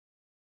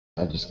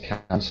I just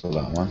cancel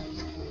that one.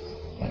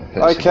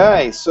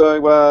 Okay,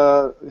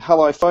 so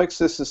hello folks,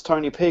 this is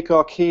Tony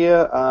Peacock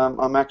here.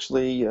 I'm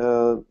actually,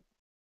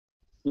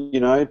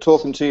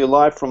 talking to you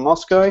live from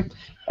Moscow,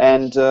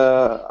 and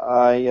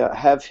I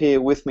have here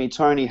with me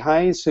Tony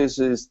Hayes, who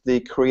is the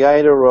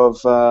creator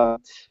of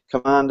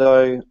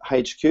Commando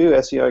HQ,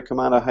 SEO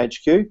Commando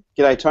HQ.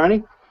 G'day,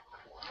 Tony.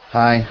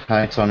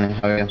 Hi Tony,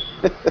 how are you?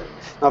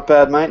 Not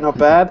bad, mate, not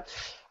bad.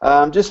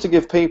 Just to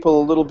give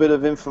people a little bit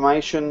of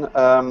information,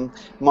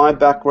 my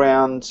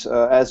background,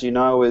 as you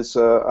know, is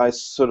I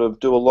sort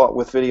of do a lot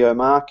with video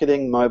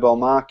marketing, mobile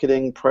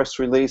marketing, press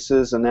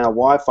releases, and now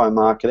Wi-Fi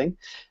marketing.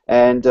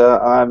 And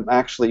I've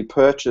actually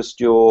purchased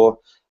your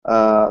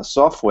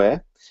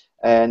software,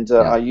 and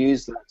I Yeah.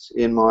 use that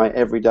in my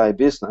everyday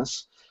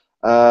business.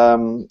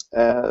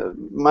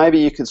 Maybe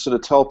you could sort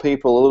of tell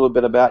people a little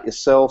bit about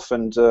yourself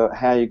and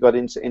how you got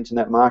into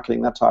internet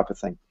marketing, that type of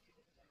thing.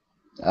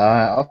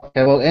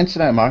 Okay, well,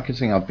 internet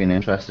marketing I've been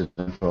interested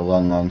in for a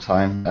long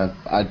time.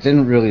 I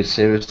didn't really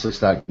seriously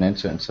start getting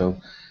into it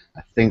until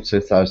I think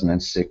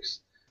 2006.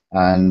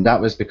 And that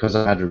was because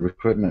I had a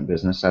recruitment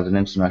business. I had an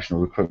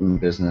international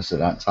recruitment business at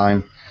that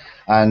time.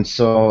 And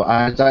so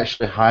I had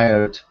actually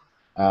hired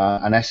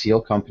an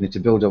SEO company to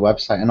build a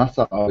website. And I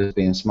thought I was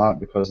being smart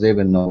because they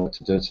would know what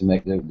to do to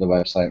make the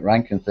website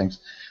rank and things.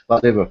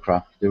 But they were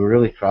crap. They were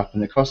really crap.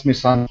 And it cost me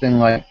something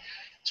like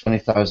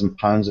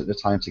 £20,000 at the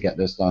time to get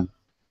this done,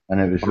 and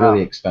it was really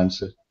Wow.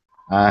 expensive,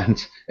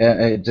 and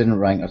it didn't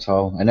rank at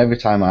all. And every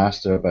time I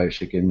asked her about it,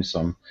 she gave me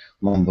some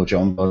mumbo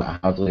jumbo that I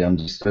hardly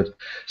understood.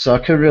 So I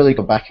could really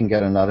go back and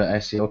get another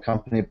SEO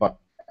company, but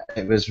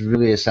it was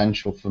really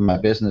essential for my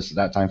business at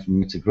that time for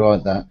me to grow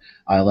it that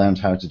I learned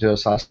how to do it.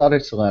 So I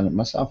started to learn it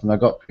myself, and I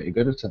got pretty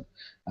good at it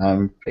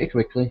pretty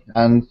quickly.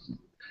 And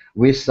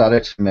we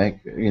started to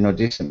make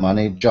decent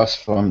money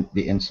just from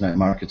the internet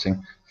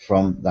marketing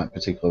from that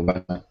particular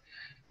website.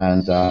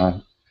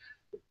 And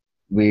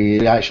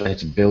we actually had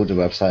to build a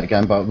website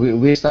again, but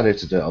we started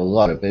to do a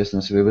lot of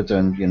business. We were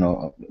doing,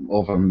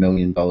 over $1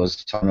 million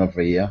turnover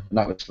a year, and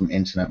that was from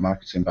internet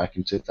marketing back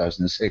in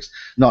 2006.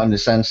 Not in the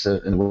sense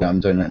that in the way I'm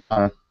doing it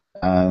now,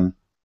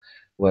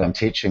 where I'm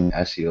teaching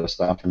SEO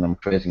stuff and I'm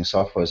creating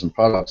softwares and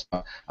products,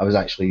 but I was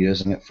actually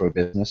using it for a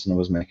business and I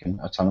was making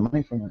a ton of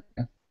money from it.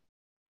 Yeah.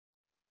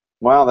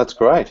 Wow, that's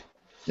great.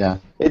 Yeah.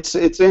 It's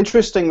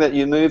interesting that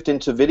you moved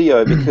into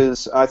video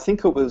because I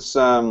think it was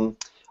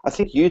I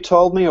think you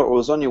told me, or it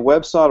was on your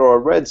website, or I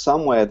read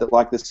somewhere that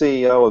like the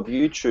CEO of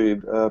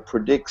YouTube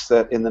predicts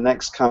that in the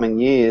next coming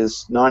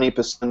years,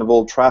 90% of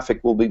all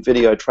traffic will be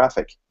video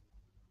traffic.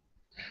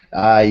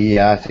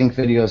 Yeah, I think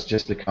video is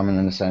just becoming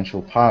an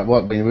essential part.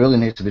 What we really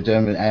need to be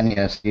doing with any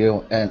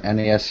SEO and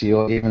any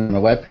SEO, even on the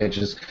web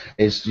pages,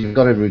 is you've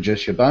got to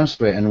reduce your bounce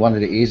rate, and one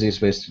of the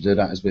easiest ways to do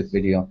that is with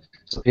video.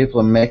 So people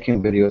are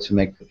making video to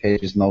make the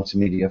pages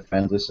multimedia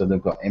friendly. So they've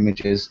got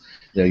images,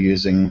 they're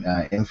using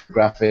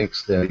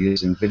infographics, they're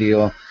using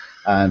video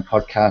and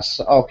podcasts,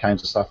 all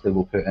kinds of stuff they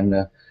will put in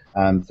there.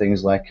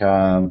 Things like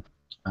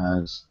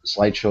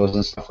slideshows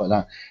and stuff like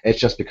that. It's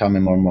just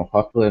becoming more and more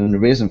popular, and the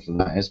reason for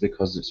that is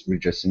because it's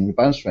reducing the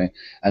bounce rate,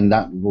 and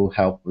that will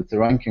help with the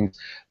rankings.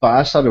 But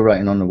I started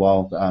writing on the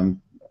wall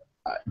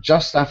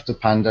just after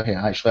Panda hit.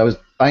 Actually, I was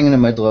bang in the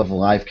middle of a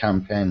live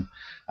campaign.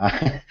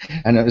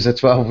 And it was a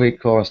 12-week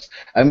course,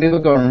 and we were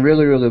going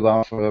really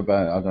well for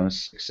about, I don't know,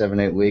 6, 7,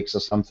 8 weeks or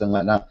something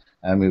like that,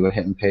 and we were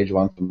hitting page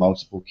one for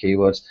multiple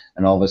keywords,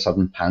 and all of a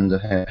sudden Panda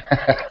hit.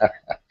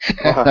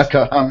 I Right.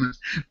 got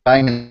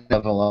banging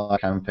of a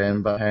lot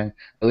campaign, but at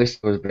least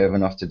I was brave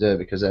enough to do it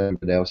because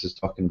everybody else is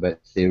talking about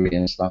theory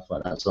and stuff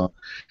like that. So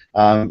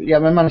yeah,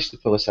 we managed to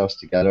pull ourselves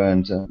together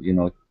and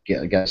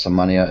get some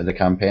money out of the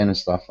campaign and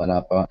stuff like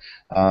that. But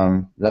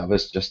that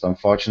was just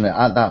unfortunate.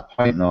 At that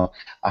point, though,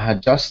 I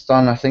had just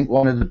done, I think,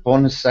 one of the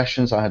bonus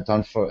sessions I had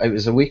done for, it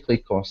was a weekly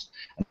course.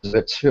 It was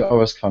about 2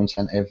 hours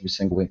content every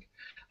single week.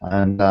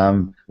 And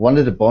one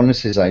of the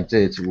bonuses I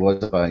did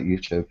was about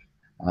YouTube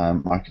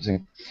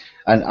marketing.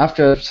 And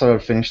after I sort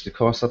of finished the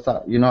course, I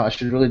thought, I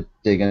should really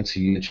dig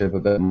into YouTube a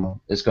bit more.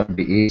 It's going to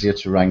be easier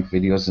to rank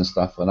videos and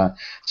stuff like that.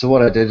 So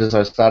what I did is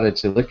I started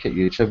to look at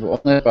YouTube.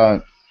 Only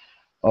about,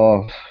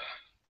 oh,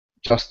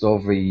 just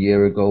over a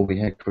year ago, we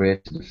had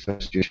created the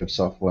first YouTube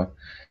software,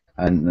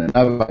 and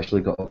now we've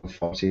actually got over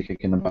 40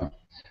 kicking about.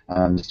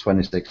 There's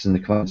 26 in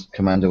the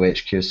Commando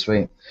HQ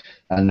suite,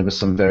 and there were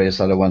some various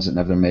other ones that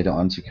never made it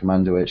onto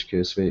Commando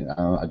HQ suite.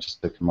 I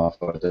just took them off,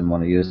 but I didn't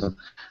want to use them.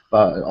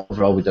 But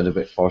overall, we did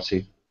about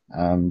 40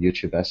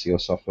 YouTube SEO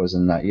softwares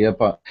in that year.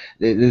 But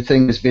the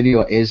thing is,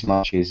 video is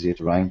much easier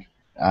to rank,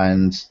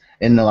 and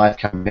in the live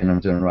campaign I'm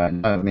doing right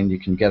now, I mean, you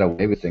can get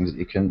away with things that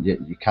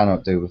you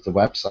cannot do with the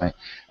website.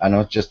 And I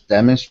was just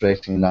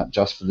demonstrating that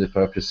just for the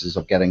purposes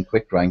of getting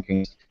quick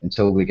rankings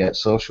until we get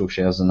social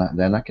shares, and that,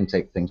 then I can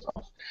take things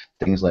off,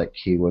 things like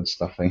keyword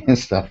stuffing and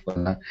stuff like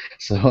that.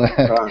 So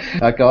Right.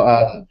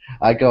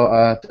 I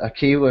got a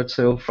keyword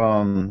tool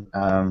from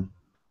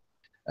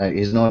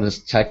He's known as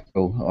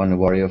Techno on the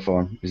Warrior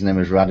Forum. His name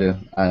is Radu,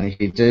 and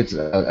he did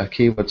a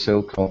keyword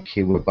tool called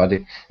Keyword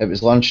Buddy. It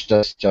was launched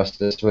just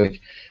this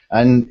week,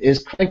 and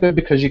it's quite good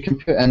because you can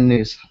put in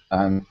these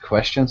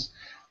questions,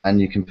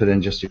 and you can put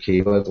in just your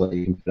keyword, like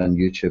you can put in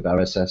YouTube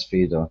RSS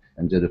feed or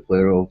and do the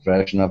plural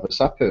version of it.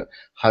 So I put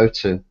how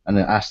to and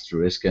an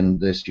asterisk in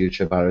this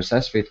YouTube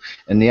RSS feed,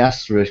 and the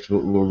asterisk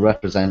will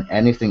represent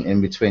anything in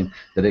between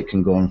that it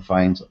can go and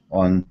find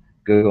on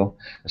Google.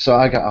 So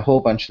I got a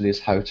whole bunch of these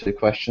how-to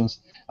questions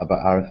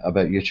about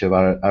YouTube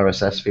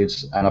RSS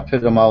feeds, and I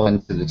put them all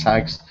into the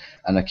tags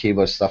and the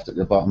keyword stuff at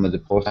the bottom of the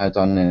post I had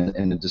done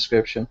in the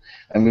description,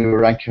 and we were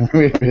ranking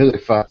really, really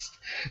fast.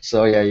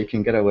 So yeah, you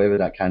can get away with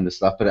that kind of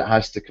stuff, but it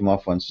has to come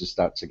off once you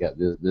start to get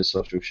the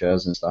social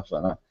shares and stuff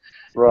like that.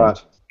 Right.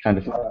 Kind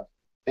of.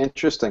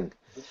 Interesting.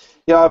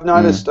 Yeah, I've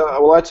noticed,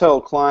 well, I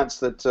tell clients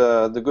that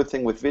the good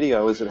thing with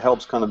video is it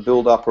helps kind of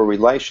build up a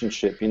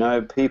relationship. You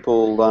know,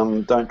 people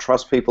don't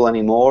trust people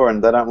anymore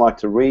and they don't like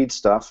to read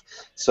stuff.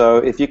 So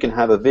if you can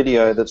have a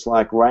video that's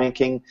like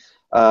ranking,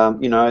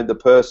 you know, the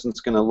person's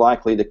going to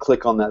likely to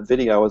click on that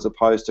video as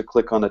opposed to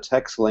click on a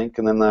text link,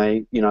 and then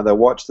they, you know, they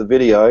watch the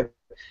video,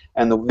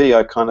 and the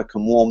video kind of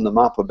can warm them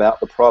up about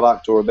the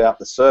product or about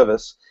the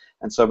service.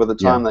 And so by the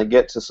time they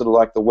get to sort of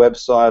like the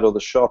website or the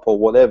shop or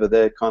whatever,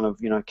 they're kind of,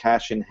 you know,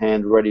 cash in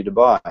hand, ready to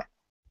buy.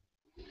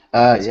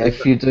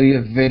 If you do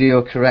your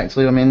video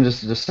correctly, I mean,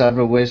 there's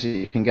several ways that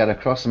you can get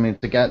across. I mean,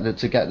 to get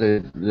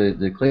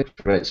the click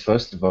rates,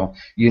 first of all,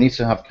 you need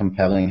to have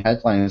compelling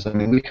headlines. I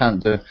mean, we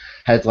can't do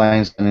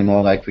headlines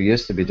anymore like we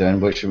used to be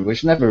doing,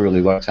 which never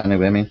really works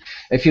anyway. I mean,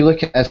 if you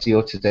look at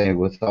SEO today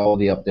with all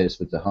the updates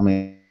with the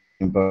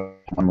hummingbird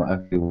and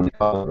whatever you want to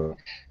call it,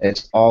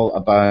 it's all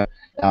about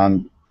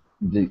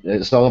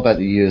the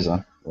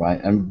user,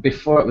 right? And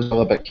before it was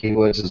all about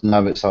keywords,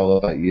 now it's all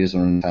about user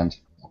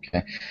intent.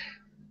 Okay.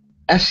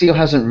 SEO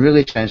hasn't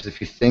really changed if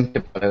you think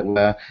about it,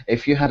 where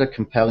if you had a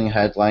compelling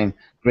headline,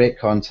 great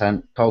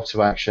content, call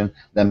to action,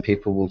 then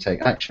people will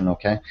take action,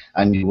 okay?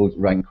 And you will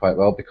rank quite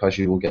well because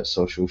you will get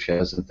social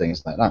shares and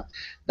things like that.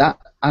 That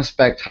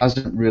aspect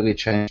hasn't really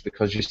changed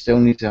because you still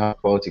need to have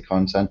quality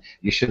content.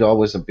 You should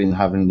always have been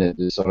having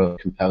the sort of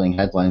compelling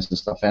headlines and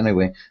stuff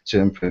anyway to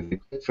improve the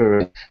click-through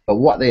rate. But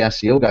what the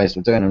SEO guys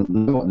were doing,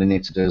 and what they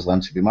need to do is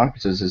learn to be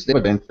marketers, is they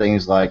were doing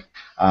things like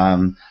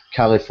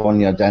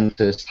California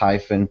dentist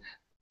hyphen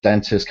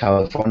Dentist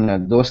California,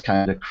 those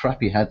kind of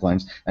crappy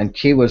headlines and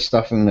keyword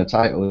stuffing the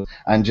title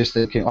and just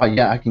thinking, oh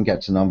yeah, I can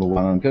get to #1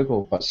 on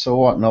Google, but so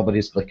what?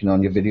 Nobody's clicking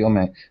on your video,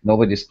 mate.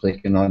 Nobody's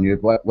clicking on your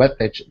web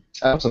page. It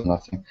tells them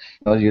nothing.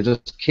 You know, you're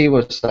just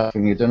keyword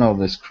stuffing. You're doing all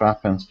this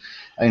crap, and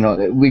you know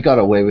we got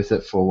away with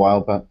it for a while,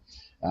 but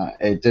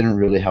it didn't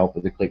really help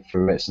with the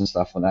click-through rates and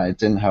stuff like that. It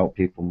didn't help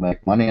people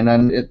make money, and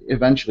then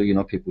eventually, you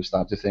know, people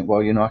start to think,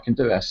 well, you know, I can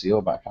do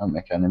SEO, but I can't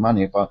make any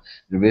money. But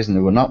the reason they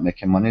were not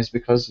making money is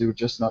because they were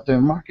just not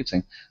doing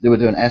marketing. They were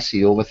doing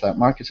SEO without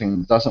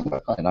marketing. It doesn't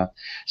work like that.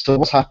 So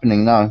what's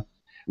happening now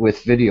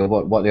with video,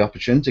 what the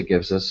opportunity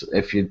gives us,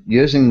 if you're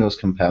using those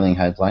compelling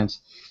headlines,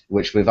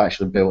 which we've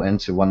actually built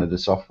into one of the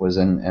softwares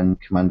in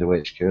Commando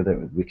HQ,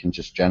 that we can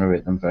just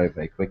generate them very,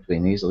 very quickly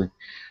and easily.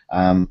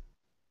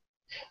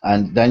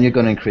 And then you're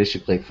going to increase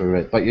your click-through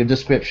rate. But your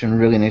description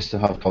really needs to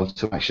have call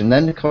to action.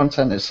 Then the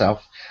content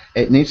itself,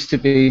 it needs to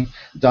be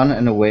done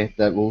in a way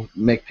that will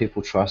make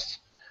people trust,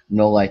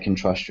 know, like, and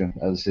trust you,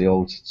 as the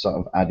old sort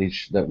of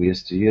adage that we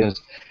used to use.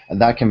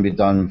 And that can be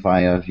done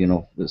via, you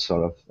know, the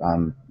sort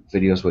of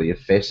videos where your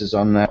face is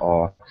on there,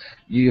 or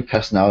your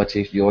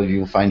personality.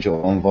 You'll find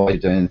your own voice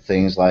doing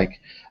things like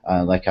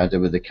I did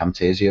with the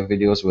Camtasia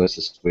videos, where it's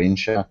a screen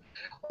share.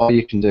 Or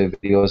you can do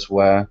videos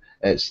where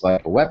it's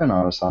like a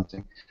webinar or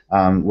something.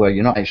 Where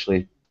you're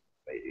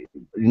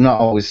not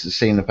always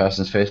seeing the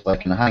person's face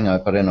like in a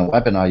hangout, but in a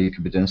webinar you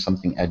could be doing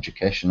something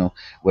educational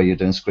where you're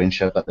doing screen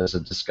share, but there's a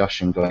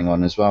discussion going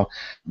on as well.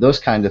 Those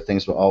kind of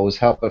things will always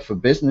help, but for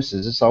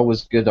businesses it's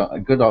always a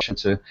good option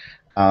to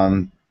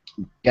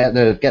get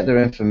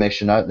their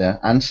information out there,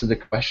 answer the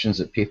questions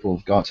that people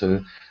have got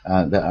to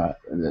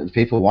that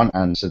people want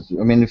answered.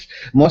 I mean, if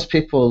most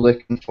people are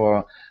looking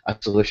for a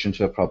solution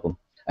to a problem.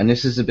 And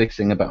this is the big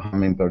thing about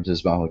hummingbirds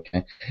as well,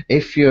 okay?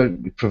 If you're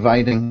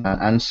providing an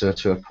answer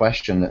to a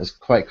question that is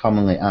quite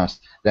commonly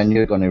asked, then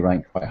you're going to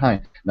rank quite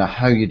high. Now,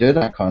 how you do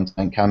that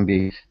content can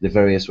be the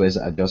various ways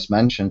that I just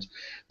mentioned.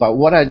 But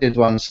what I did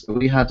once,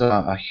 we had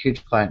a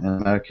huge client in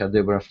America.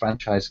 They were a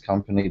franchise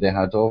company. They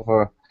had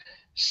over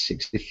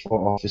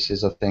 64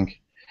 offices, I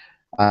think.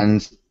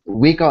 And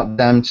we got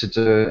them to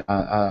do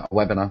a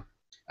webinar.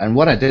 And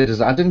what I did is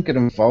I didn't get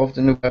involved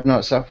in the webinar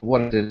itself.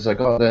 What I did is I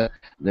got the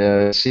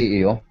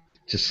CEO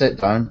to sit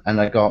down, and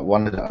I got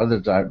one of the other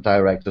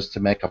directors to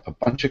make up a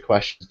bunch of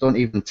questions. Don't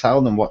even tell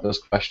them what those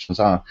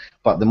questions are,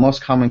 but the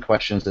most common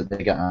questions that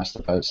they get asked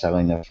about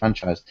selling their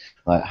franchise,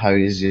 like how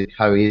easy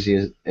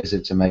is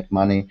it to make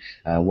money?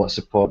 What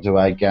support do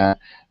I get?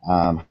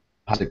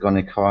 How's it going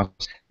to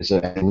cost? Is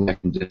there any way I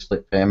can do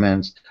split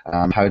payments?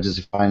 How does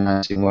the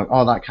financing work?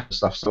 All that kind of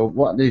stuff. So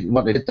what they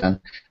did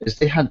then is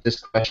they had this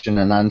question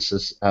and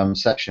answers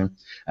section,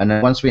 and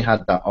then once we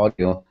had that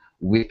audio,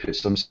 we put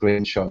some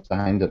screenshots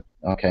behind it,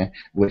 okay,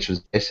 which was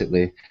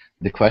basically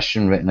the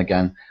question written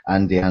again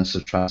and the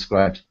answer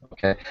transcribed.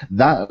 Okay,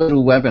 that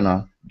little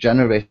webinar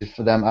generated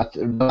for them.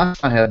 The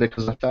last I heard,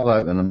 because I fell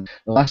out with them,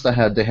 the last I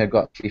heard they had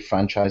got 3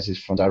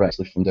 franchises from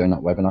directly from doing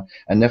that webinar,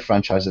 and their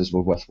franchises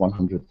were worth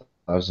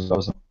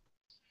 $100,000.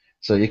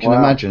 So you can Wow.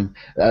 imagine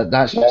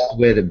that's just the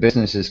way that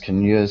businesses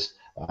can use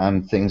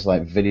things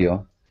like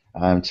video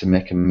to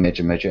make a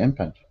major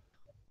impact.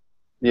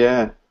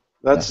 Yeah,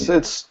 Yeah,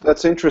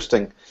 that's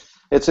interesting.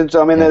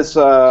 I mean, yeah, there's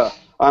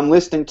I'm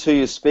listening to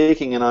you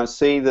speaking, and I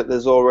see that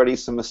there's already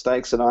some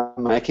mistakes that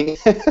I'm making.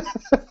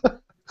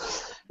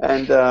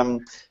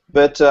 And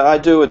but I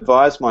do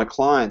advise my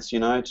clients, you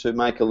know, to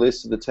make a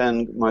list of the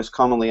 10 most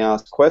commonly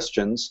asked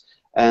questions,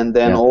 and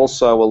then yeah.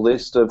 also a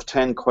list of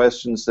 10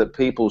 questions that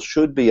people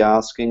should be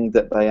asking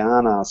that they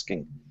aren't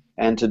asking,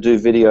 and to do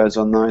videos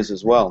on those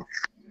as well.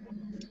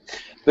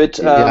 But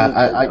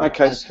Yeah,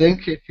 okay, I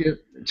think if you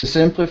to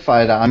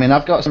simplify that, I mean,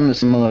 I've got some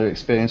similar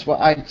experience. What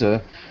I do,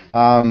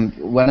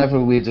 whenever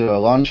we do a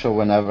launch or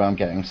whenever I'm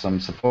getting some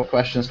support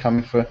questions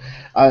coming through,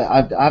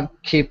 I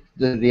keep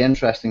the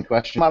interesting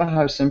question, no matter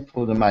how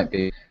simple they might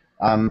be.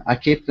 I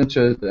keep them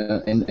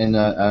in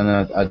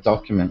a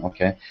document,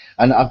 okay?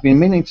 And I've been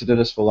meaning to do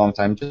this for a long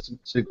time, just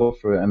to go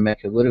through it and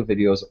make a little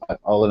videos about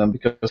all of them,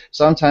 because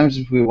sometimes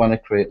if we want to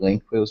create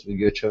link wheels with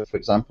YouTube, for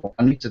example,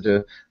 I need to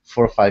do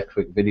 4 or 5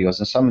 quick videos,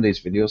 and some of these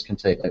videos can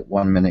take like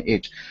 1 minute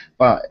each.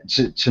 But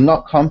to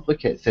not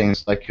complicate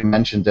things, like you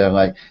mentioned there,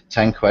 like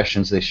 10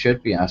 questions they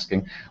should be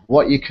asking,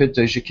 what you could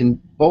do is you can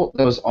bolt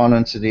those on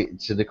into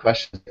the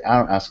questions they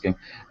aren't asking,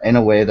 in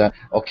a way that,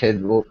 okay,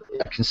 well,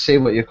 I can see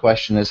what your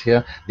question is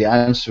here, the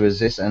answer is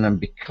this, and then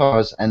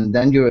because, and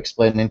then you're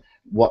explaining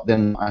what they're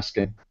not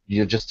asking.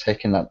 You're just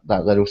taking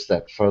that little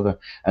step further,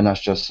 and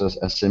that's just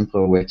a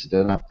simpler way to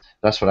do that.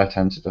 That's what I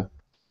tend to do.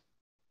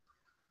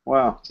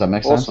 wow, Does that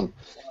make sense? awesome.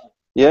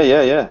 Yeah,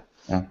 yeah, yeah.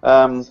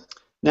 Yeah.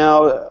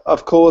 Now,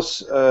 of course,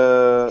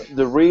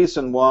 the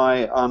reason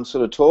why I'm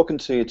sort of talking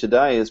to you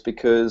today is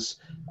because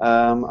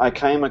I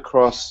came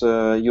across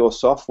your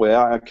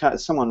software.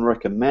 Someone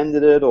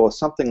recommended it or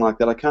something like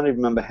that. I can't even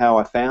remember how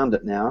I found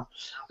it now.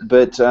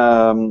 But,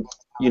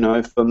 you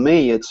know, for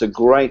me, it's a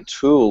great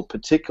tool,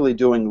 particularly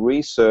doing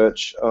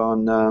research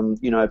on,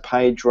 you know,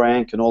 page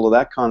rank and all of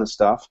that kind of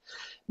stuff.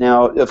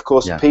 Now, of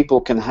course, Yeah.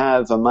 people can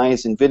have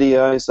amazing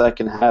videos, they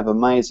can have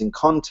amazing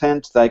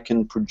content, they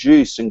can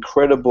produce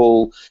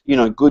incredible, you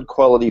know, good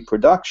quality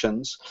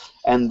productions,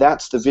 and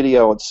that's the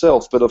video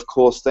itself. But of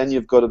course, then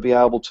you've got to be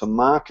able to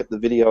market the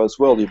video as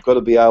well. You've got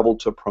to be able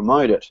to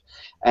promote it,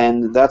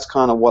 and that's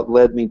kind of what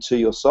led me to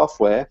your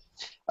software.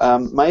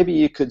 Maybe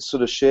you could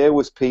sort of share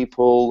with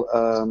people,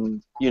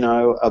 you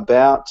know,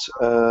 about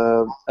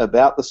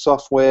the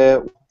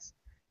software,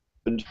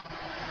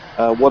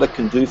 what it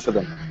can do for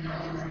them.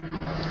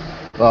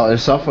 Well, the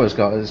software's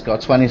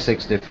got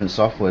 26 different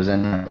softwares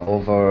in it,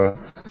 over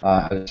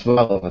as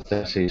well over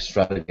 30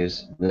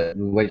 strategies,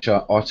 which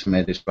are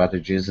automated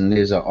strategies, and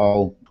these are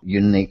all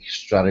unique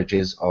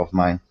strategies of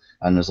mine,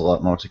 and there's a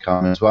lot more to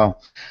come as well.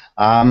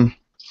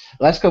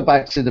 Let's go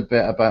back to the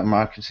bit about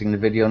marketing the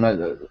video.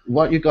 Now,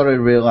 what you've got to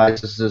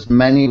realize is there's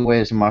many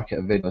ways to market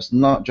a video. It's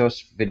not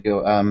just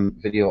video,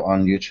 video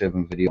on YouTube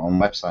and video on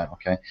website.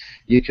 Okay,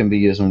 you can be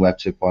using Web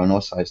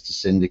 2.0 sites to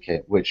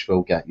syndicate, which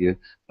will get you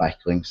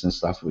backlinks and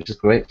stuff, which is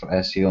great for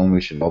SEO, and we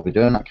should all be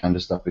doing that kind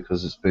of stuff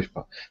because it's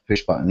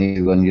push button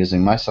easy when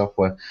using my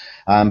software.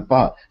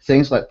 But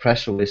things like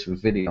press release with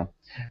video.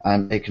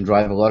 It can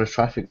drive a lot of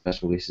traffic,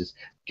 press releases,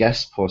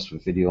 guest posts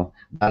with video.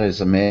 That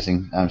is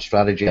amazing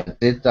strategy. I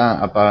did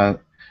that about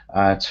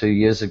 2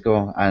 years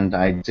ago, and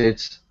I did,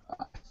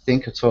 I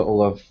think, a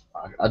total of,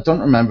 I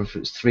don't remember if it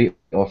was 3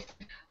 or 4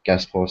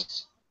 guest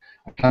posts.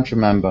 I can't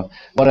remember.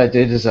 What I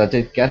did is I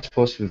did guest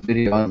posts with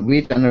video, and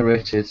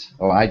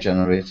I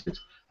generated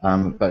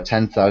about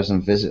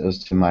 10,000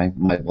 visitors to my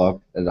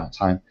blog at that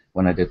time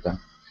when I did that,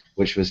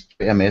 which was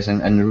pretty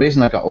amazing. And the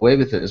reason I got away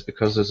with it is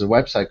because there's a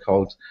website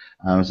called,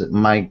 is it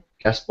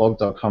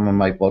myguestblog.com or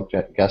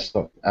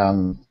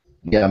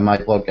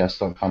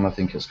myblogguest.com, I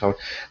think it's called.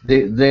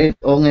 They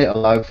only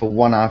allow for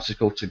one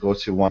article to go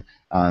to one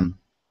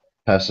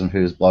person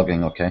who's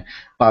blogging, okay?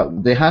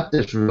 But they had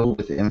this rule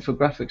with the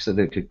infographics that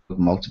it could go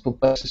multiple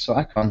places. So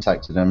I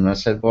contacted them and I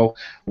said, well,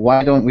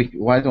 why can't we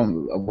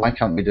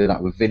do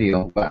that with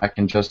video? But I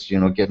can just, you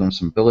know, give them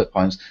some bullet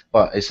points.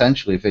 But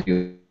essentially,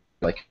 video,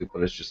 like,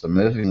 but it's just a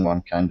moving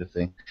one kind of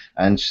thing.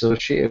 And so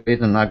she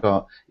agreed, and I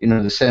got, you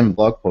know, the same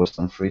blog post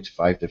on 3 to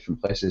 5 different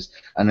places,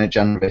 and it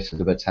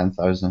generated about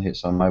 10,000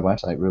 hits on my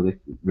website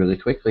really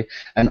quickly.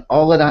 And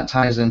all of that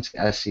ties into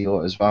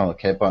SEO as well,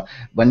 okay? But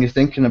when you're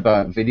thinking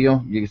about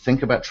video, you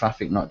think about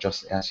traffic, not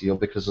just SEO,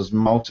 because there's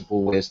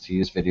multiple ways to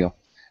use video.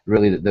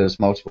 Really, there's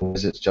multiple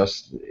ways. It's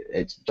just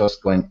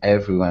going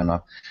everywhere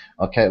now.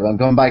 Okay, well, I'm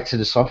going back to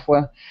the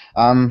software.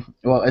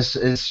 Well, it's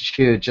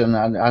huge, and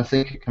I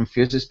think it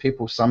confuses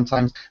people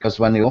sometimes,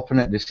 because when they open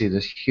it, they see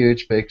this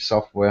huge big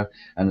software,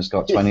 and it's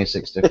got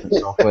 26 different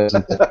softwares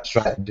and different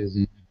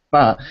strategies.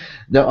 but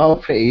they're all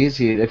pretty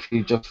easy if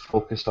you just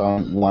focus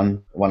on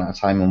one at a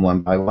time and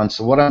one by one.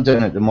 So what I'm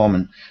doing at the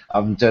moment,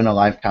 I'm doing a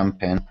live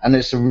campaign, and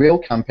it's a real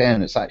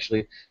campaign. It's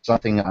actually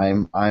something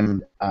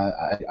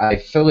I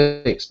fully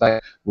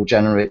expect will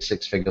generate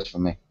six figures for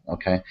me.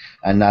 Okay,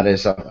 and that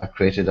is I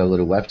created a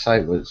little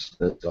website that's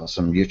got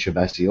some YouTube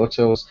SEO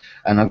tools,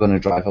 and I'm going to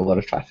drive a lot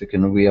of traffic,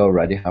 and we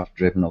already have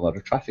driven a lot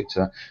of traffic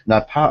to it.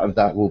 Now, part of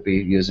that will be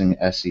using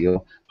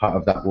SEO, part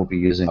of that will be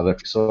using other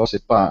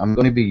sources, but I'm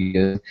going to be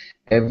using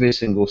every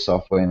single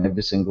software and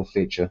every single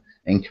feature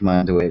in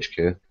Commando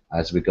HQ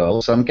as we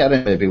go. So I'm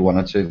getting maybe one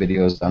or two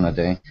videos done a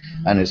day,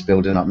 and it's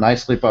building up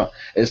nicely, but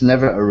it's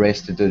never a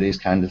race to do these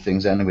kind of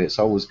things anyway. It's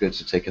always good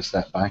to take a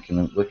step back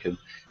and look and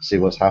see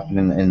what's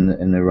happening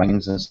in the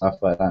rings and stuff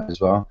like that as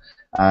well.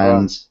 Right.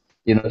 And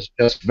you know,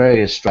 just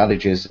various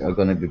strategies are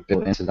going to be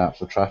built into that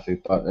for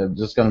traffic, but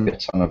there's going to be a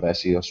ton of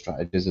SEO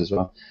strategies as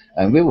well,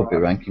 and we will be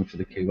ranking for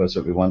the keywords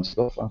that we want to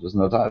go for. There's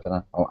no doubt about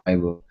that. Oh, I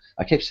will.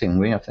 I keep saying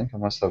we. I think I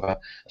must have a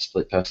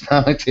split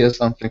personality or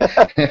something.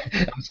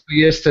 I'm so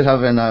used to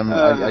having.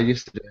 I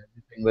used to do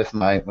everything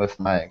with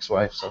my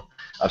ex-wife, so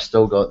I've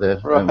still got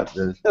right.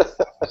 the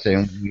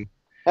same.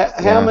 How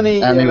Yeah.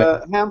 many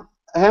Anyway.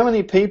 how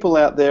many people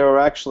out there are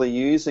actually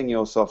using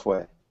your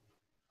software?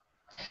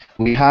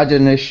 We had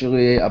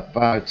initially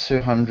about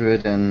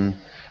 200 and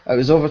it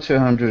was over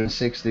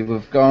 260.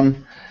 We've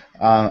gone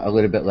a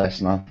little bit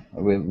less now.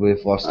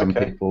 We've lost some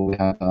Okay. people.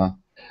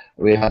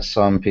 We had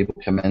some people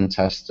come in,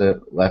 test it,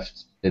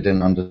 left. They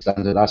didn't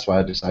understand it. That's why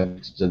I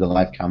decided to do the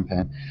live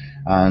campaign,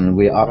 and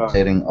we're Right.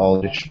 updating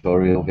all the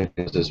tutorial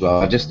videos as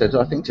well.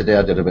 I think today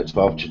I did about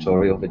 12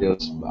 tutorial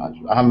videos.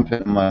 I haven't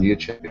put them on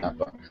YouTube yet,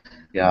 but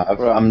yeah,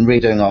 Right. I'm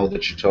redoing all the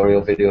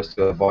tutorial videos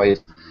to avoid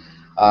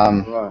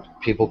Right.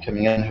 people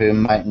coming in who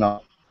might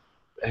not,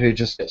 who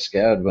just get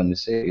scared when they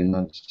see it. You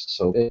know, it's just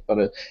so big.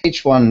 But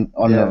each one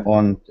on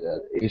Yeah.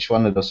 each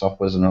one of the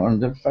softwares on their own,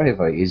 they're very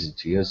very easy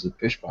to use. The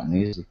push button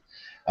easy.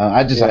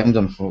 I Yeah. designed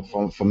them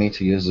for me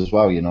to use as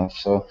well. You know,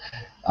 so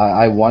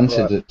I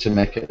wanted Right. it to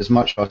make it as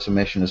much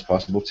automation as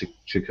possible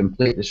to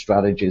complete the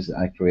strategies that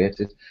I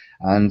created,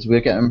 and we're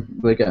getting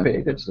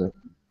pretty good. So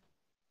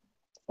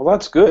Well,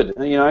 that's good.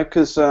 You know,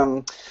 because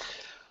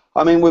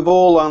I mean, we've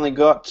all only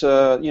got,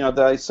 you know,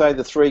 they say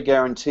the three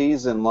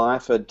guarantees in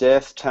life are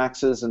death,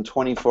 taxes, and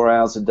 24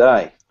 hours a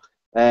day.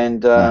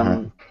 And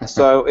uh-huh.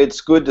 so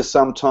it's good to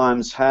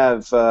sometimes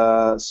have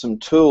some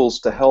tools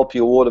to help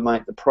you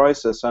automate the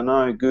process. I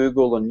know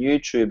Google and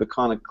YouTube are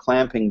kind of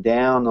clamping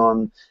down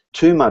on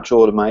too much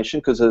automation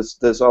because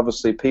there's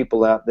obviously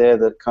people out there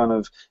that kind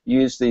of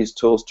use these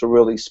tools to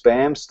really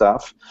spam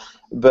stuff.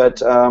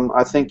 But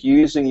I think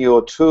using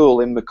your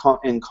tool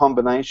in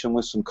combination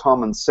with some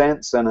common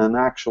sense and an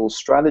actual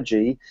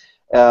strategy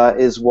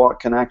is what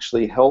can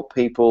actually help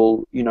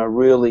people, you know,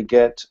 really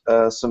get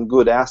some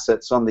good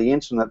assets on the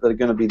internet that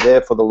are going to be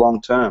there for the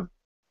long term.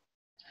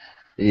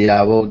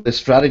 Yeah, well, the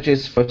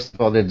strategies, first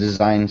of all, they're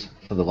designed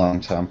for the long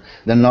term.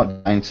 They're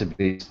not designed to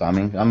be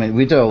spamming. I mean,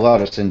 we do a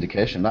lot of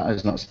syndication. That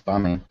is not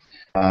spamming.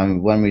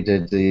 When we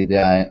did the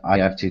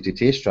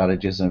IFTTT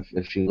strategies,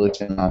 if you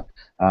look in that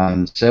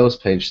sales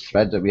page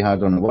thread that we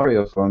had on the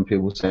Warrior Forum,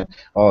 people say,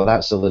 oh,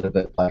 that's a little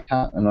bit black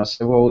hat. And I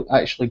say, well,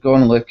 actually go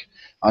and look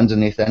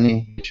underneath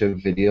any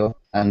YouTube video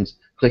and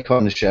click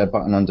on the share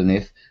button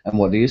underneath, and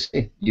what do you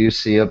see? You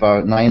see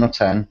about 9 or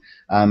 10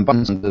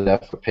 buttons under there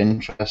for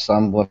Pinterest,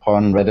 Tumblr,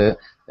 Porn, Reddit,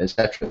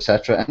 etc.,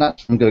 etc., and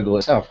that's from Google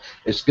itself.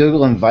 It's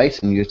Google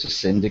inviting you to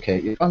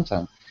syndicate your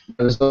content.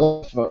 There's a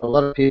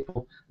lot of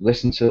people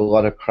listen to a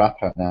lot of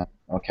crap out there,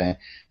 okay?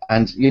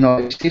 And, you know,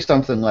 if you see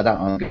something like that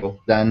on Google,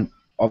 then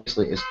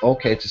obviously it's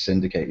okay to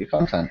syndicate your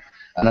content.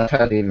 And I've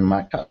heard even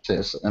Matt Cutts say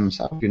it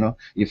himself, you know,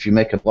 if you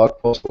make a blog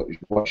post,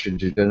 what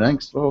should you do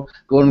next? Well,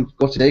 go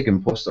to Dig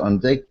and post it on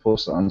Dig,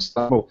 post it on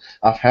Stumble.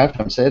 I've heard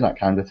him say that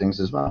kind of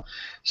things as well.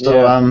 So,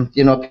 Yeah.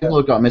 you know, people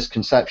have got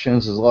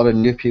misconceptions. There's a lot of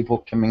new people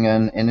coming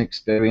in,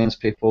 inexperienced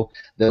people.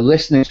 They're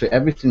listening to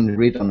everything they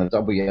read on a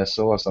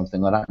WSO or something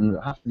like that, and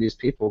half of these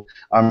people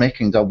are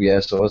making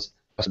WSOs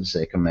for the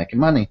sake of making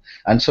money.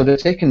 And so they're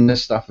taking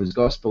this stuff as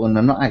gospel, and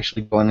they're not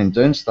actually going and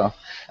doing stuff.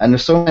 And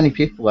there's so many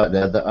people out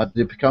there that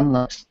they become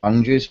like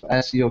sponges for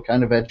SEO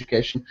kind of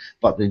education,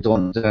 but they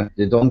don't get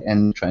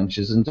in the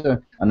trenches and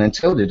do. And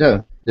until they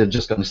do, they're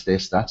just going to stay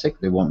static.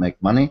 They won't make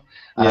money,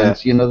 Yeah.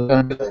 and you know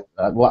they're going to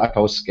be what I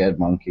call scared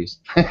monkeys.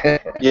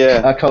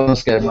 Yeah. I call them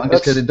scared monkeys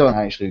because they don't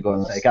actually go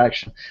and take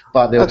action,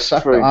 but they'll That's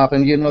suck it true. up,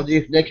 and you know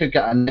they could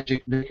get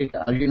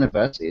a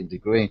university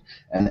degree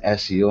in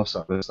SEO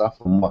sort of stuff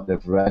from what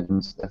they've read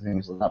and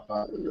things like that.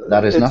 But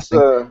that is It's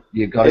nothing.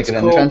 You got to it's get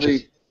in the called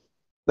trenches.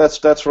 the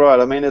that's right.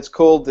 I mean, it's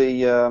called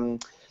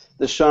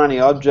the shiny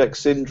object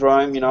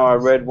syndrome. You know, I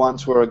read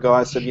once where a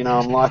guy said, you know,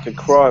 I'm like a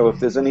crow. If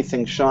there's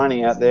anything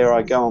shiny out there,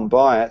 I go and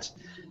buy it.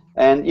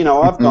 And you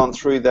know, I've gone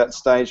through that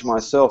stage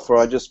myself where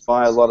I just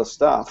buy a lot of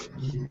stuff.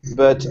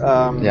 But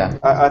Yeah.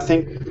 I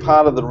think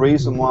part of the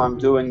reason why I'm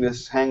doing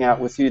this hangout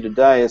with you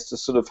today is to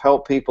sort of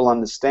help people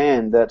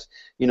understand that,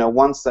 you know,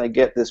 once they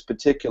get this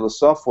particular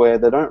software,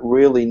 they don't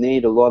really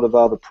need a lot of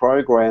other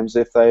programs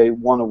if they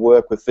want to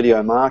work with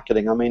video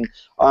marketing. I mean,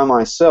 I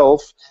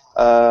myself,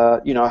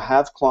 you know,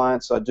 have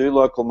clients, I do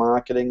local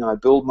marketing, I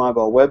build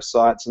mobile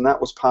websites, and that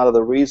was part of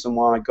the reason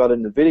why I got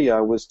into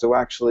video, was to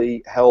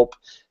actually help,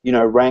 you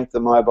know, rank the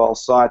mobile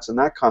sites and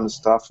that kind of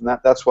stuff. And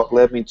that's what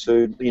led me to,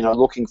 you know,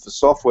 looking for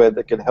software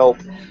that could help,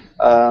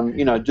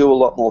 you know, do a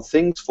lot more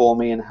things for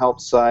me and help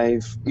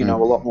save, you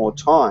know, a lot more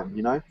time,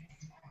 you know.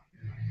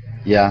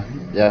 Yeah,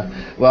 yeah.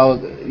 Well,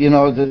 you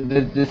know,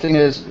 the thing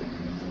is,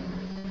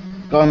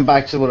 going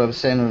back to what I was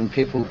saying, when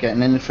people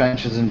getting in the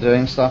trenches and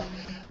doing stuff,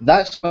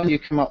 that's when you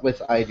come up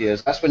with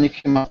ideas. That's when you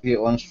come up with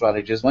your own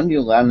strategies. When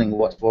you're learning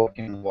what's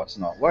working and what's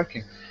not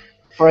working.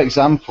 For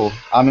example,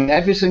 I mean,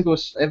 every single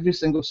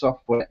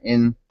software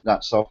in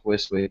that software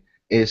suite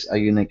is a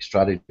unique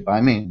strategy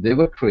by me. They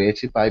were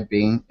created by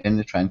being in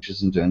the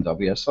trenches and doing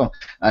WSO,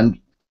 and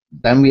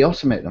then we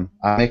automate them.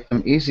 I make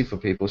them easy for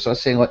people. So I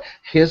say, like,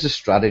 here's a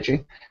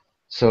strategy.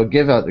 So I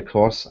give out the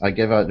course, I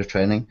give out the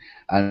training,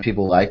 and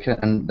people like it,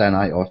 and then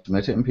I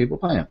automate it, and people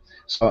buy it.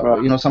 So,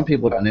 Right, you know, some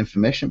people got an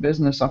information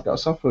business, I've got a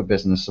software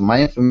business, so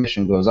my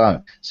information goes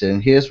out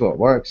saying, here's what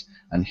works,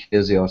 and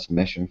here's the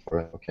automation for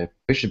it. Okay,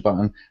 push the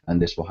button,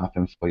 and this will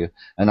happen for you.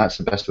 And that's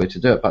the best way to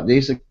do it. But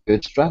these are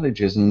good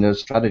strategies, and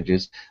those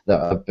strategies that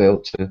are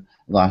built to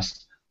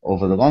last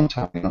over the long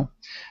term, you know.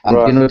 And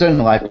you right, know, doing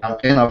the live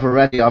campaign, I've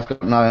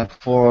got now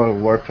 4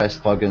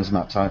 WordPress plugins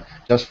mapped out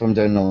just from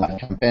doing the live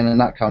campaign, and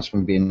that comes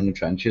from being in the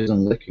trenches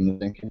and looking and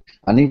thinking,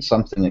 I need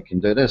something that can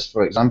do this.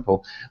 For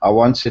example, I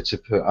wanted to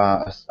put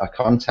a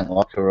content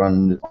locker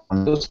on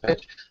those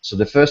page. So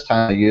the first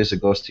time a user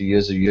goes to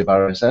use a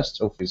URSS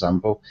tool, for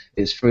example,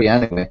 it's free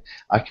anyway.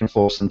 I can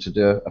force them to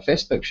do a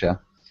Facebook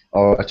share,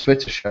 or a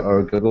Twitter share, or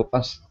a Google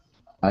Plus.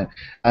 Right.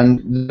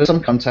 And there's some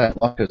content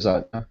lockers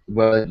out there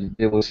where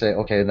they will say,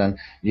 okay, then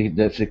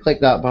if you click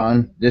that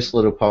button, this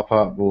little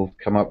pop-up will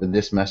come up with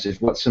this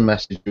message. What's the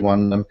message you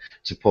want them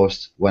to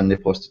post when they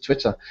post to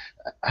Twitter?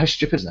 How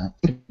stupid is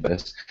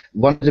that?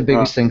 One of the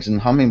biggest right, things in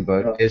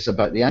Hummingbird is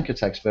about the anchor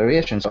text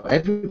variation. So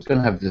everyone's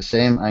going to have the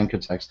same anchor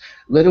text.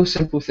 Little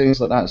simple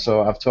things like that.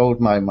 So I've told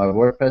my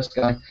WordPress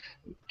guy,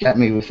 get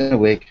me within a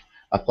week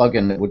a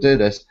plugin that will do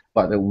this,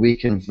 but that we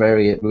can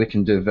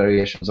do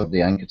variations of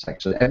the anchor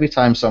text. So every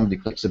time somebody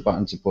clicks a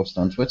button to post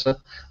on Twitter,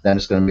 then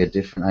it's going to be a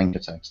different anchor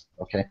text.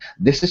 Okay,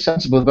 this is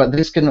sensible, but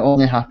this can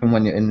only happen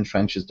when you're in the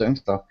trenches doing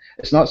stuff.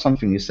 It's not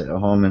something you sit at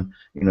home and,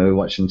 you know,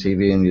 watching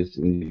TV and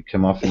you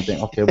come off and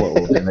think, okay, what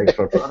will be next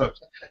for a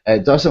product?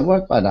 It doesn't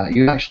work like that.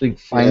 You actually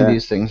find yeah,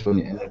 these things when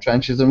you're in the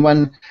trenches, and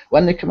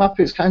when they come up,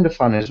 it's kind of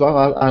fun as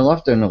well. I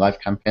love doing the live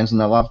campaigns,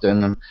 and I love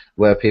doing them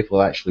where people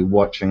are actually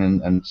watching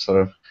and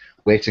sort of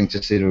waiting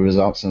to see the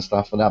results and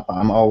stuff like that. But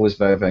I'm always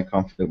very, very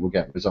confident we'll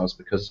get results,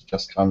 because it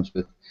just comes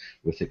with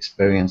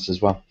experience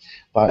as well.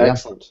 But yeah,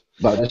 excellent.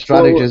 but the Well,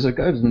 strategies are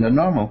good and they're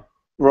normal.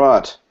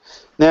 right.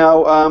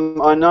 Now,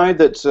 I know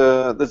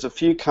that there's a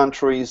few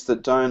countries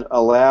that don't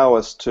allow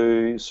us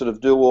to sort of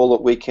do all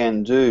that we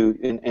can do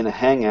in a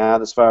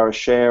Hangout as far as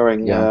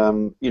sharing, Yeah,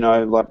 you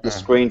know, like the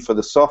screen for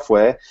the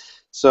software.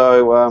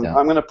 So yeah,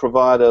 I'm going to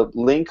provide a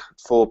link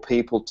for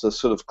people to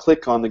sort of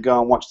click on to go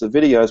and watch the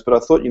videos, but I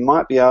thought you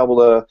might be able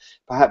to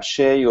perhaps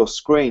share your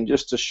screen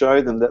just to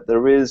show them that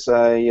there is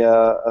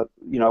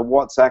you know,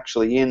 what's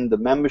actually in the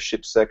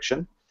membership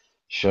section.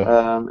 sure.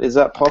 Is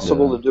that I can do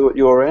possible that. to do at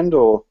your end,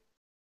 or?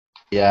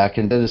 Yeah, I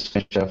can do the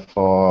screen share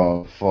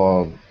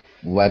for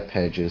web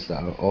pages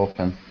that are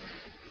open.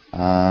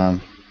 Um,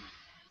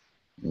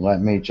 Let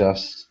me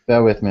just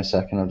bear with me a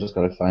second. I've just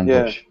got to find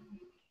Yeah. which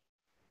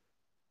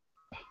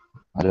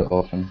I do it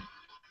open.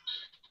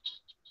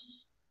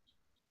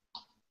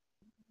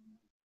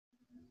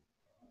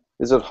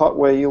 Is it hot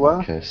where you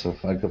are? Okay, so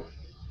if I go,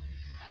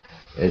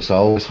 it's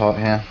always hot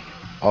here.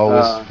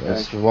 Always. Okay.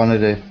 It's one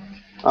of the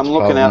I'm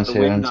looking out problems the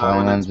here in window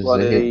and it's Thailand is the heat.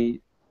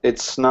 bloody,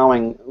 it's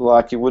snowing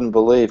like you wouldn't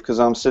believe, because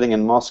I'm sitting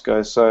in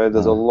Moscow, so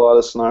there's a Uh, lot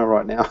of snow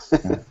right now.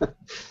 yeah.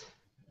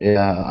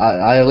 Yeah,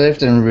 I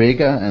lived in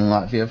Riga in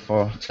Latvia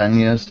for 10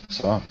 years,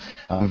 so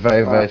I'm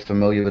very, very Wow.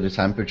 familiar with the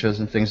temperatures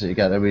and things that you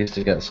get there. We used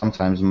to get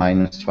sometimes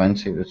minus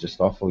 20. It was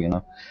just awful, you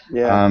know.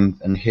 Yeah.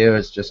 And here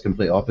it's just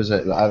complete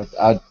opposite.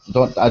 I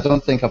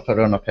don't think I put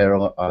on a pair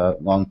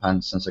of long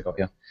pants since I got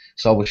here.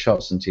 It's always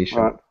shorts and t-shirt.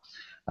 Right.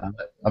 Um,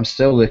 I'm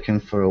still looking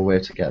for a way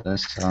to get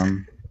this. Okay.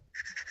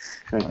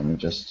 Let me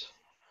just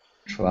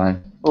try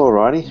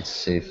Alrighty. and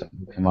see if it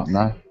can come up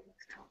now.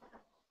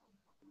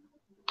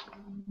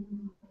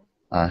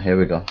 Here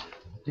we go.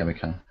 Yeah, we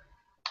can.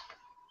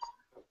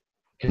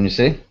 Can you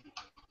see?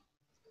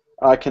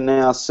 I can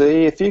now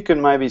see. If you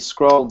can maybe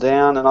scroll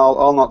down, and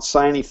I'll not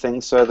say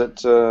anything, so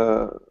that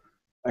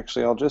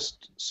actually I'll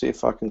just see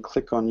if I can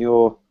click on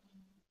your.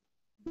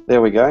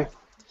 There we go.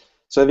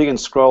 So if you can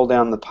scroll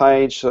down the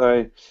page,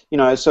 so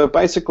so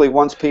basically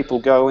once people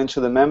go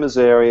into the members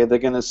area, they're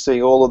going to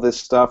see all of this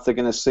stuff. They're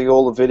going to see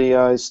all the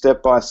videos,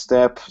 step by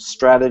step,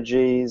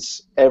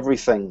 strategies,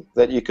 everything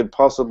that you could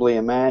possibly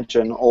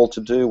imagine, all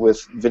to do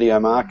with video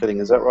marketing.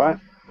 Is that right?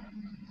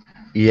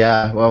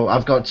 Yeah, well,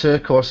 I've got two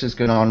courses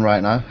going on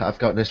right now. I've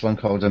got this one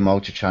called a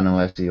multi-channel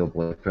SEO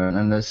Blueprint,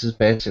 and this is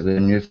basically a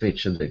new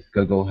feature that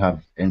Google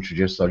have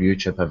introduced or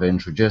YouTube have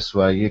introduced,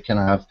 where you can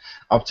have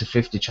up to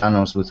 50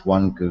 channels with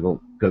one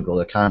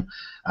Google account.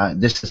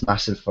 This is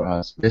massive for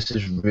us. This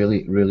is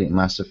really, really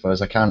massive for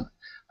us. I can't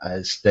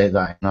state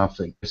that enough.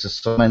 There's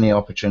so many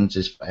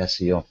opportunities for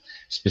SEO,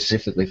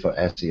 specifically for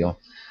SEO,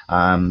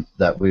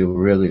 that we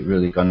were really,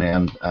 really going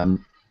to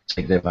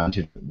take the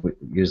advantage of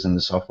using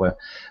the software.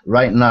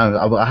 Right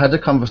now, I had a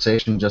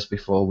conversation just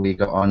before we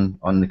got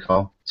on the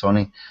call,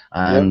 Tony,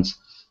 and Yep.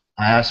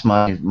 I asked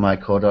my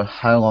coder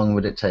how long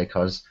would it take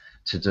us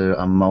to do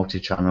a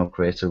multi-channel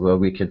creator where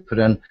we could put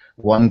in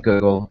one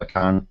Google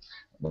account,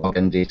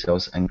 login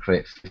details, and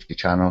create 50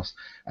 channels.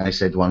 And he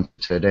said 1 to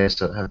 2 days.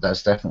 So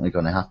that's definitely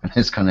going to happen.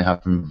 It's going to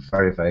happen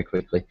very, very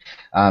quickly.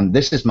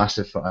 This is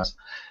massive for us.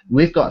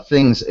 We've got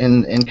things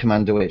in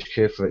Commando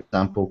HQ, for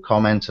example,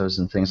 commenters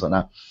and things like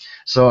that.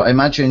 So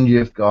imagine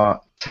you've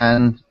got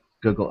 10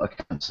 Google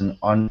accounts, and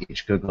on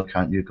each Google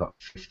account you've got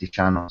 50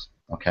 channels.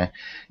 Okay,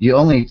 you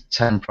only need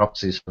 10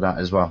 proxies for that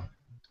as well.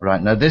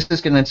 Right, now this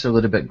is getting into a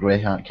little bit grey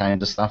hat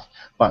kind of stuff,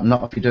 but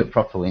not if you do it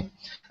properly,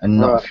 and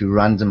not Right. if you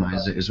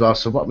randomize it as well.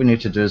 So what we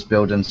need to do is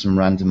build in some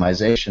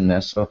randomization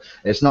there. So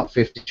it's not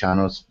 50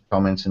 channels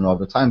commenting all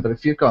the time, but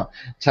if you've got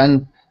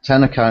 10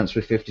 accounts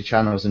with 50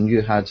 channels, and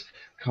you had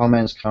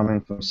comments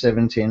coming from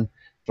 17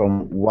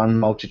 from one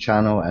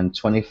multi-channel and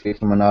 23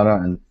 from another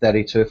and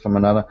 32 from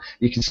another,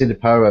 you can see the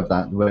power of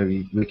that, where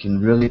we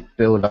can really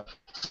build up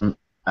some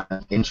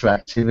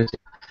interactivity.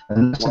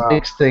 And that's a Wow.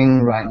 big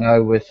thing right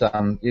now with,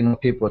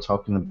 people are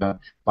talking about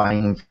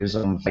buying views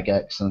on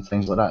VegX and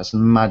things like that. It's the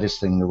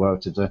maddest thing in the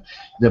world to do.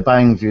 They're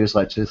buying views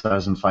like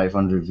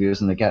 2,500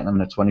 views, and they're getting them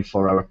in a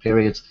 24-hour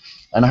period.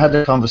 And I had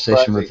a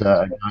conversation with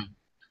Crazy.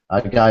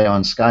 a guy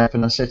on Skype,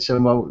 and I said to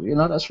him, well,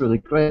 that's really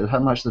great. How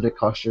much did it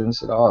cost you? And he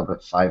said, oh,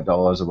 about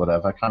 $5 or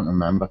whatever. I can't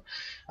remember.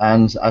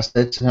 And I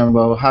said to him,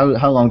 well,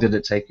 how long did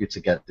it take you to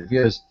get the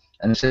views?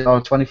 And he said, oh,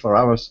 24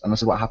 hours. And I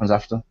said, what happens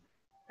after?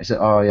 He said,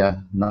 oh, yeah,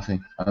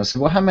 nothing. And I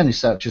said, well, how many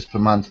searches per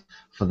month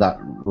for that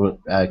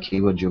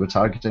keyword you were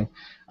targeting?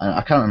 And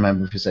I can't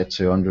remember if he said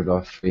 200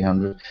 or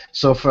 300.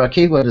 So for a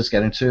keyword that's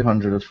getting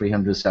 200 or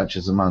 300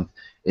 searches a month,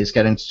 it's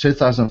getting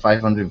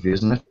 2,500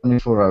 views in a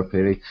 24-hour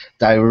period,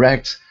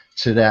 direct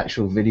to the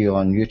actual video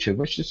on YouTube,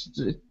 which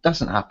it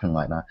doesn't happen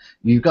like that.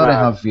 You've got to No,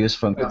 have views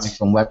coming it's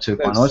from Web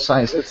 2.0 it's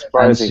sites, it's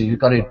and so crazy. you've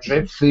got to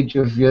drip feed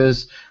your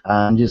views,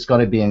 and you've got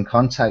to be in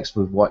context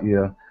with what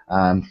your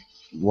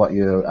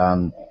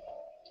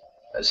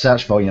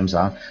search volumes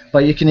are,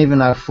 but you can even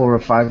have 4 or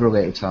 5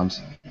 related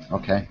terms.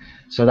 Okay,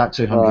 so that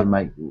 200 Right.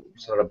 might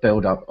sort of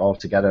build up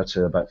altogether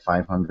to about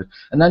 500,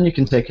 and then you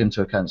can take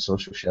into account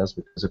social shares,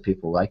 because if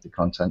people like the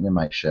content, they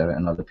might share it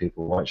and other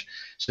people watch.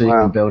 So you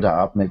can Wow. build that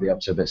up maybe up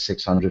to about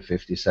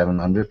 650,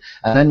 700,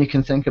 and then you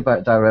can think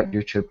about direct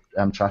YouTube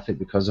traffic,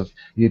 because if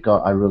you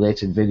got a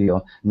related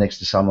video next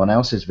to someone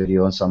else's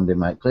video and somebody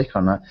might click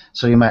on that,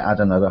 so you might add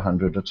another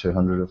 100 or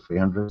 200 or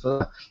 300 to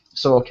that.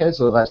 So okay,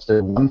 so let's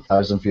do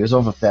 1,000 views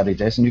over 30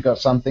 days, and you've got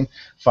something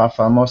far,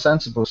 far more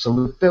sensible. So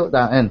we've built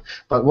that in.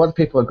 But what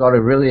people have got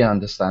to really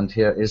understand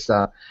here is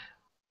that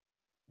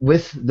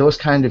with those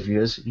kind of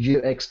views, you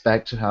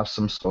expect to have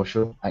some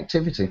social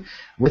activity.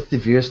 With the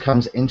views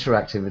comes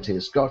interactivity.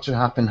 It's got to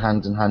happen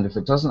hand in hand. If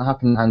it doesn't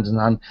happen hand in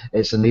hand,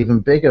 it's an even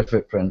bigger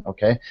footprint,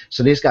 okay?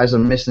 So these guys are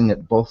missing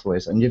it both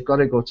ways, and you've got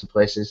to go to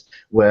places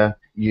where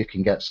you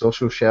can get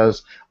social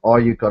shares, or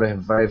you've got to have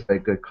very, very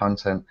good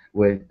content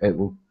where it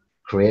will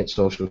create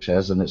social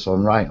shares in its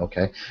own right,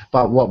 okay?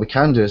 But what we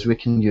can do is we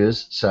can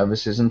use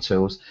services and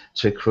tools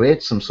to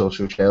create some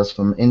social shares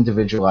from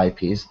individual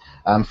IPs,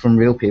 from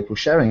real people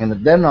sharing,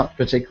 and they're not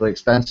particularly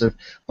expensive,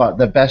 but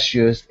they're best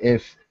used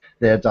if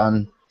they're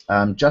done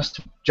just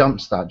to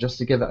jumpstart, just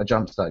to give it a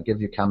jumpstart, give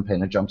your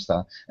campaign a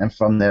jumpstart, and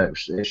from there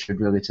it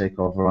should really take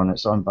over on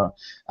its own. But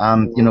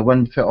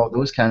when you put all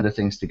those kind of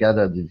things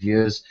together, the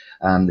views,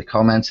 the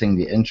commenting,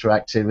 the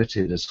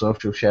interactivity, the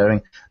social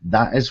sharing,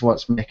 that is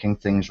what's making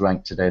things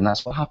rank today, and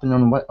that's what happened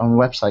on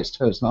websites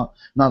too. It's not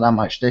that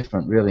much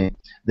different, really.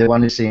 They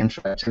want to see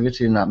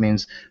interactivity, and that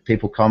means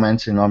people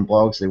commenting on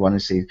blogs. They want to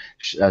see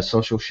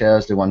social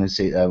shares. They want to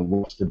see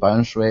what's the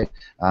bounce rate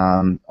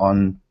on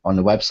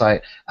the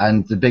website,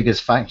 and the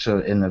biggest factor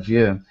in the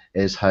view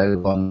is how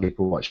long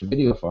people watch a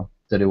video for.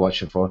 Do they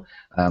watch it for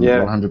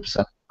Yeah.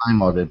 100% of the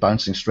time, or they're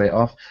bouncing straight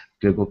off?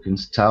 Google can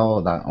tell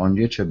that on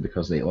YouTube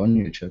because they own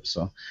YouTube,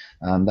 so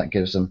that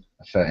gives them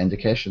a fair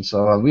indication.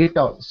 So we've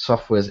got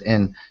softwares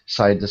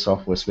inside the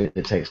software suite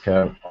that takes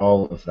care of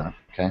all of that.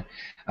 Okay,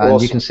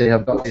 and you can Awesome. see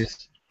I've got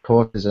these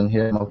courses in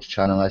here,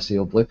 multi-channel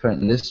SEO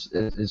Blueprint, and this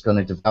is going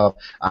to develop.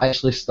 I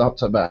actually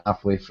stopped about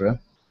halfway through.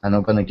 and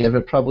I'm going to give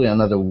it probably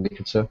another week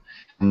or two,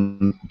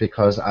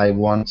 because I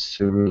want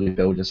to really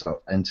build this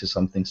up into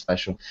something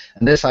special.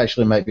 And this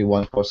actually might be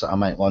one course that I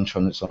might launch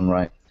on its own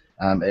right.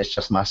 It's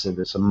just massive.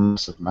 It's a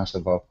massive,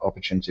 massive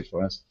opportunity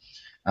for us.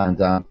 And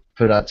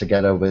put that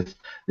together with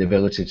the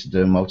ability to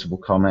do multiple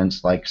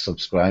comments, like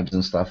subscribes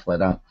and stuff like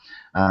that.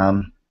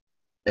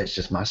 It's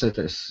just massive.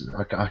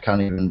 I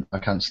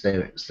can't stay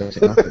it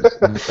enough.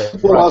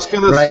 It's Well,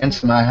 right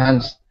into my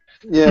hands.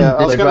 Yeah,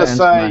 I was going Right to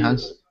into my say.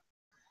 hands.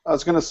 I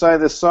was going to say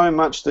there's so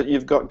much that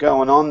you've got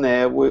going on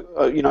there.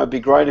 You know, it'd be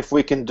great if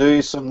we can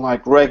do some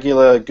like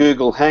regular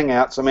Google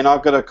Hangouts. I mean,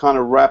 I've got to kind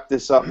of wrap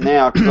this up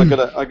now because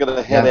I got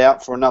to head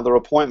out for another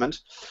appointment.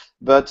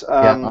 But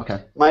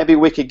Okay. maybe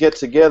we could get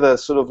together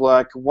sort of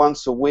like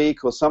once a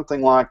week or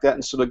something like that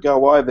and sort of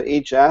go over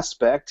each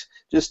aspect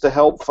just to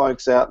help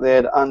folks out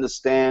there to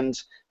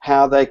understand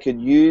how they could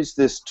use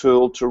this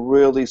tool to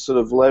really sort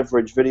of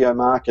leverage video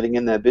marketing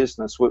in their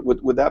business.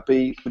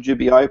 Would you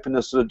be open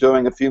to sort of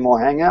doing a few more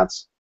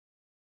Hangouts?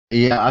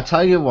 Yeah, I'll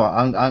tell you what,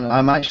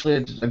 I'm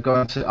actually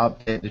going to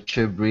update the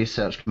Tube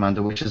Research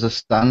Commando, which is a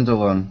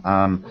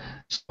standalone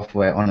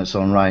software on its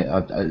own right.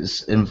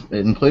 It's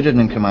included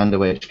in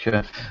Commando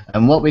HQ,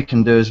 and what we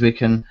can do is we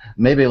can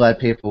maybe let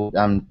people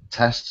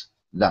test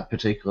that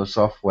particular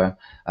software,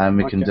 and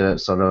we can do it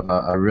sort of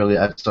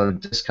a sort of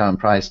discount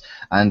price.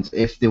 And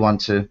if they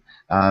want to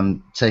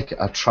take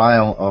a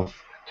trial of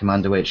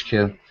Commando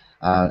HQ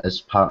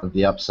as part of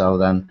the upsell,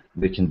 then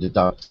we can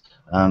deduct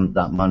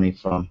that money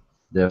from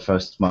their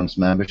first month's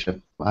membership.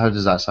 How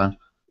does that sound?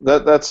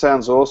 That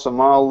sounds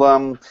awesome.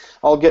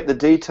 I'll get the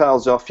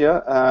details off you,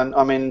 and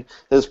I mean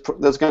there's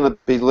going to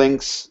be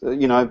links,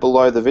 you know,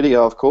 below the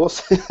video, of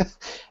course,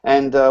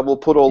 and we'll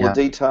put all the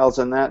details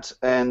in that,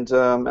 and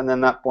then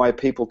that way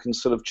people can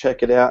sort of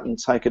check it out and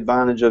take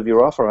advantage of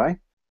your offer, eh?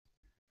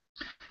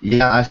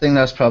 Yeah, I think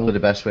that's probably the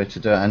best way to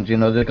do it. And you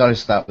know, they've got to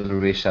start with the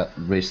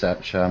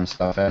research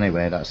stuff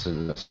anyway. That's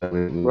where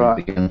we will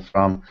begin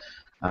from.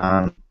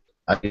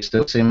 Are you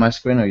still seeing my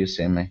screen, or are you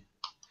seeing me?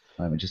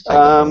 Let me just take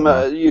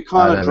you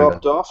kind of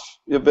dropped off,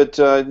 but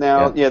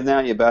now now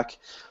you're back.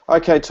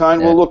 Okay,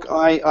 Tone. Well, look,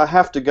 I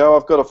have to go.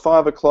 I've got a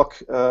 5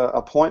 o'clock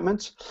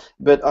appointment,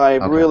 but I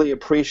really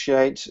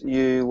appreciate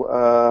you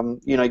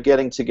you know,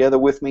 getting together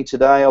with me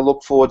today. I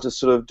look forward to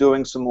sort of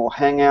doing some more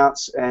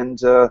Hangouts, and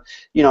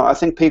you know, I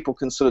think people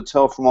can sort of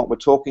tell from what we're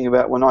talking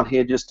about, we're not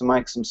here just to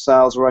make some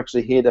sales. We're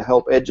actually here to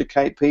help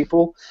educate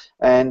people,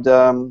 and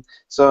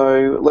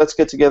so let's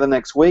get together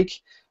next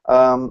week.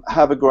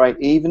 Have a great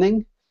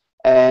evening,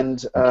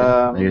 and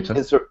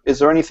is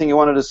there anything you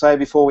wanted to say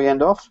before we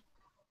end off?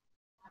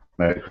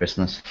 Merry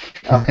Christmas.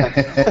 Okay.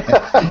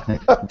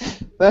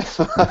 That's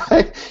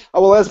right.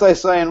 Oh, well, as they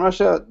say in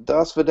Russia,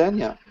 das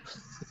Vidania.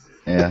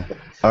 Yeah.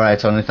 All right,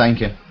 Tony. Thank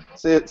you.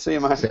 See you,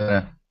 mate. See you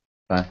later.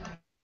 Bye.